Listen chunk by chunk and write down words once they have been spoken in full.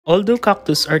Although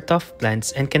cactus are tough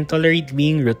plants and can tolerate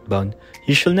being root-bound,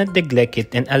 you should not neglect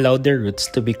it and allow their roots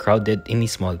to be crowded in a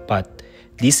small pot.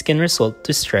 This can result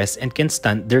to stress and can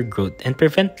stunt their growth and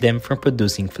prevent them from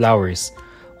producing flowers.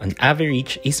 On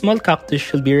average, a small cactus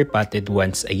should be repotted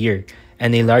once a year,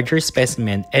 and a larger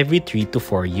specimen every 3 to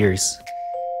 4 years.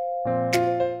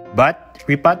 But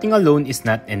repotting alone is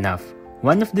not enough.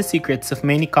 One of the secrets of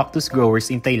many cactus growers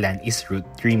in Thailand is root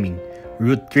trimming.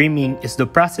 Root trimming is the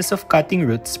process of cutting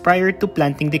roots prior to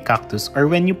planting the cactus or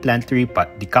when you plan to repot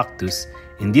the cactus.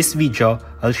 In this video,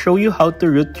 I'll show you how to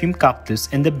root trim cactus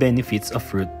and the benefits of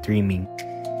root trimming.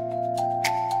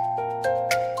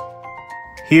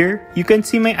 Here, you can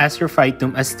see my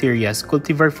Astrophytum asterias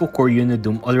cultivar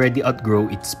Fucoriunodum already outgrow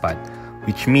its pot,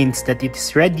 which means that it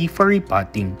is ready for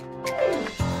repotting.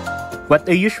 What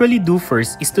I usually do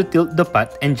first is to tilt the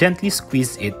pot and gently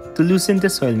squeeze it to loosen the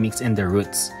soil mix and the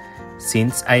roots.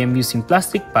 Since I am using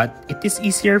plastic pot, it is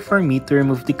easier for me to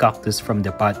remove the cactus from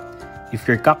the pot. If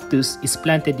your cactus is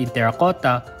planted in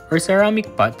terracotta or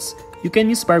ceramic pots, you can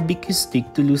use barbecue stick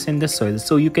to loosen the soil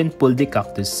so you can pull the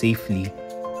cactus safely.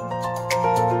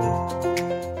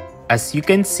 As you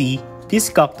can see, this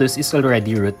cactus is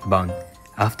already root bound.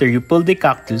 After you pull the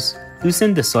cactus,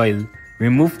 loosen the soil.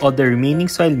 Remove all the remaining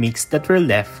soil mix that were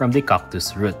left from the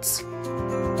cactus roots.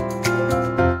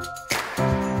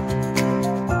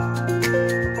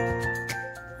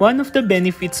 One of the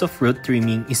benefits of root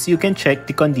trimming is you can check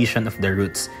the condition of the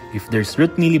roots, if there's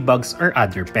root mealybugs or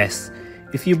other pests.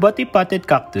 If you bought a potted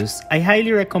cactus, I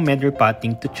highly recommend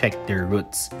repotting to check their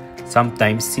roots.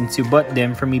 Sometimes, since you bought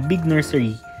them from a big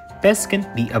nursery, pests can't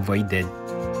be avoided.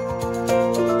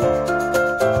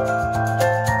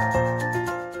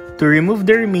 To remove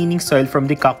the remaining soil from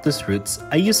the cactus roots,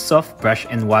 I use soft brush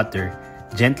and water.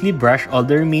 Gently brush all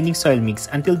the remaining soil mix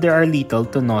until there are little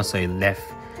to no soil left.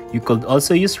 You could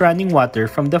also use running water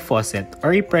from the faucet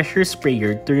or a pressure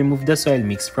sprayer to remove the soil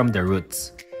mix from the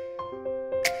roots.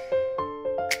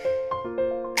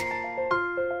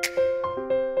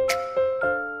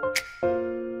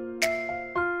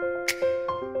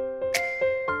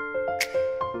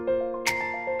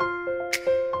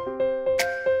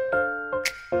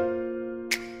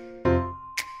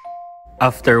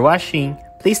 After washing,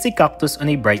 place the cactus on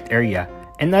a bright area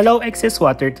and allow excess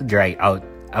water to dry out.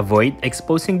 Avoid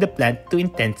exposing the plant to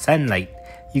intense sunlight.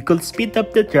 You could speed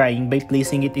up the drying by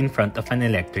placing it in front of an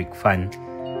electric fan.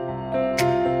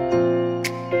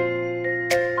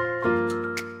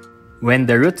 When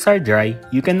the roots are dry,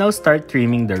 you can now start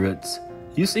trimming the roots.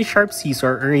 Use a sharp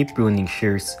scissor or a pruning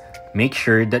shears. Make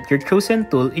sure that your chosen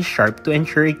tool is sharp to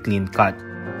ensure a clean cut.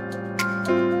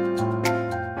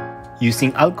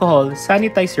 Using alcohol,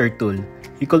 sanitize your tool.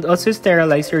 You could also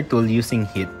sterilize your tool using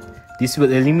heat. This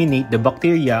will eliminate the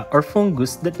bacteria or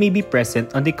fungus that may be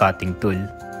present on the cutting tool.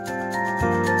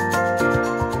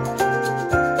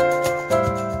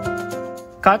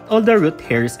 Cut all the root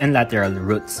hairs and lateral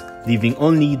roots, leaving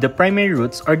only the primary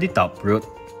roots or the top root.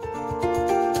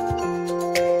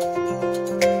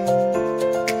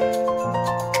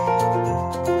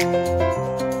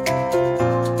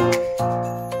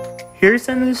 Here's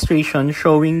an illustration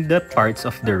showing the parts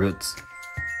of the roots.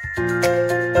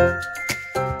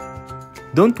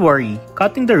 Don't worry,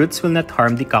 cutting the roots will not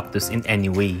harm the cactus in any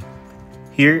way.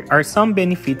 Here are some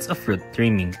benefits of root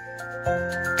trimming.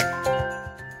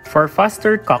 For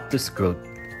faster cactus growth,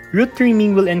 root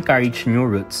trimming will encourage new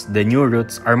roots. The new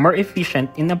roots are more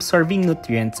efficient in absorbing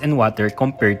nutrients and water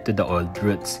compared to the old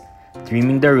roots.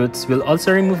 Trimming the roots will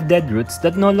also remove dead roots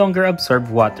that no longer absorb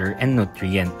water and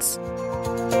nutrients.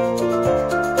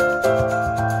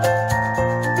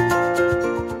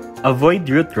 Avoid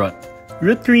root rot.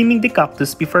 Root trimming the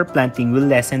cactus before planting will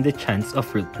lessen the chance of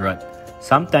root rot.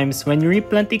 Sometimes when you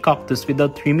replant a cactus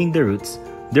without trimming the roots,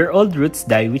 their old roots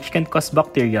die, which can cause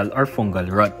bacterial or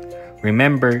fungal rot.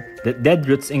 Remember that dead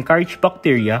roots encourage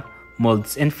bacteria,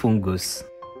 molds, and fungus.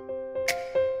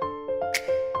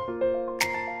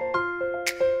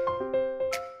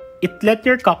 Let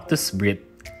your cactus breathe.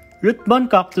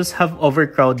 Root-bound cactus have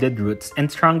overcrowded roots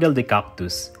and strangle the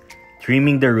cactus.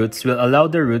 Trimming the roots will allow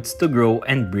the roots to grow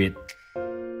and breathe.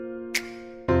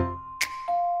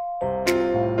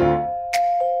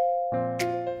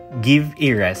 Give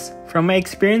a rest. From my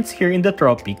experience here in the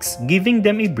tropics, giving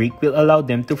them a break will allow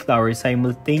them to flower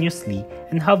simultaneously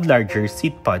and have larger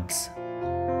seed pods.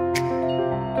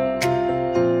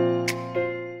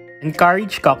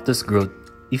 Encourage cactus growth.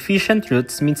 Efficient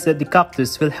roots means that the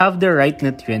cactus will have the right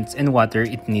nutrients and water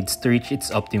it needs to reach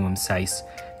its optimum size.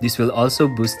 This will also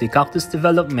boost the cactus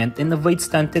development and avoid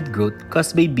stunted growth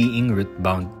caused by being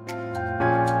root-bound.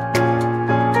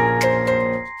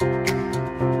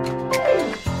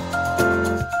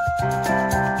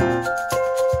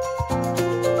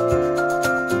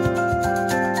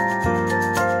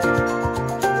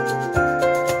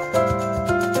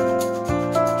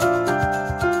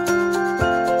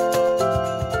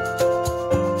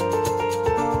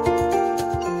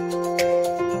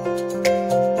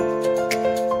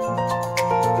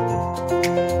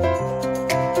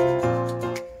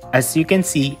 As you can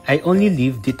see, I only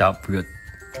leave the top root.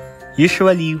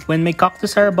 Usually, when my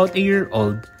cactus are about a year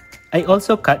old, I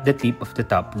also cut the tip of the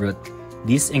top root.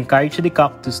 This encourages the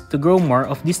cactus to grow more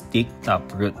of these thick top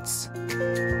roots.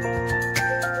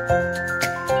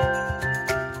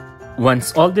 Once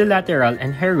all the lateral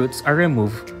and hair roots are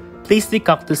removed, place the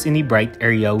cactus in a bright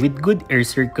area with good air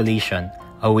circulation,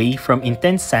 away from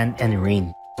intense sun and rain.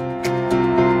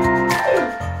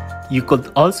 You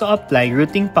could also apply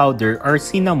rooting powder or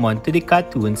cinnamon to the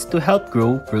cut wounds to help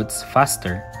grow roots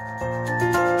faster.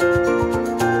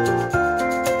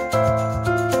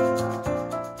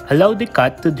 Allow the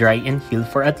cut to dry and heal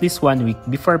for at least 1 week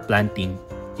before planting.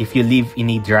 If you live in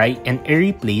a dry and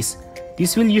airy place,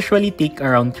 this will usually take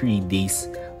around 3 days.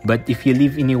 But if you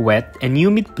live in a wet and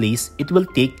humid place, it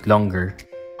will take longer.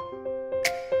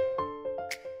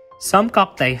 Some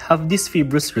cacti have this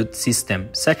fibrous root system,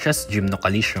 such as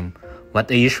Gymnocalycium. What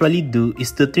I usually do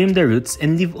is to trim the roots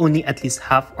and leave only at least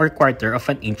half or quarter of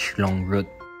an inch long root.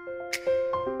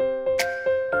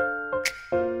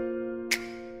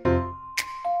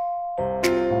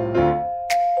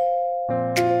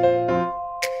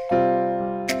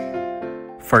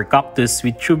 For cactus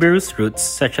with tuberous roots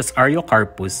such as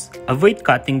Ariocarpus, avoid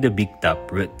cutting the big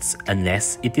top roots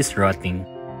unless it is rotting.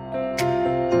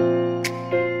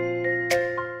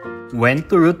 When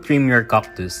to root trim your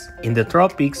cactus? In the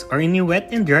tropics or in a wet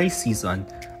and dry season,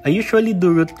 I usually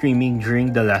do root trimming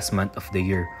during the last month of the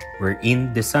year,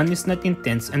 wherein the sun is not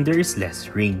intense and there is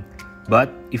less rain. But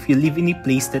if you live in a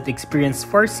place that experiences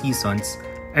 4 seasons,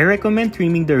 I recommend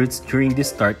trimming the roots during the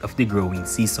start of the growing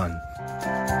season.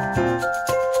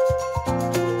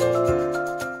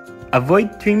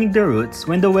 Avoid trimming the roots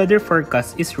when the weather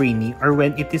forecast is rainy or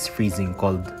when it is freezing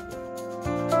cold.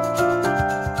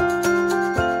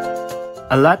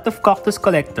 A lot of cactus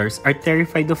collectors are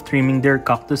terrified of trimming their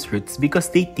cactus roots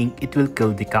because they think it will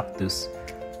kill the cactus.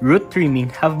 Root trimming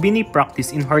have been a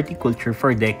practice in horticulture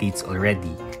for decades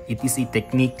already. It is a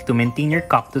technique to maintain your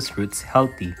cactus roots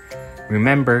healthy.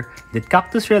 Remember that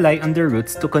cactus rely on their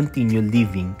roots to continue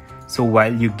living. So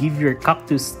while you give your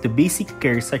cactus the basic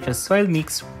care such as soil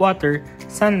mix, water,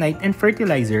 sunlight, and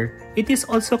fertilizer, it is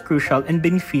also crucial and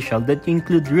beneficial that you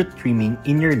include root trimming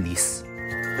in your list.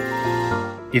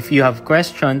 If you have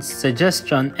questions,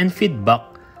 suggestions, and feedback,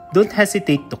 don't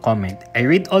hesitate to comment. I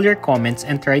read all your comments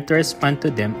and try to respond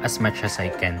to them as much as I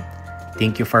can.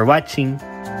 Thank you for watching.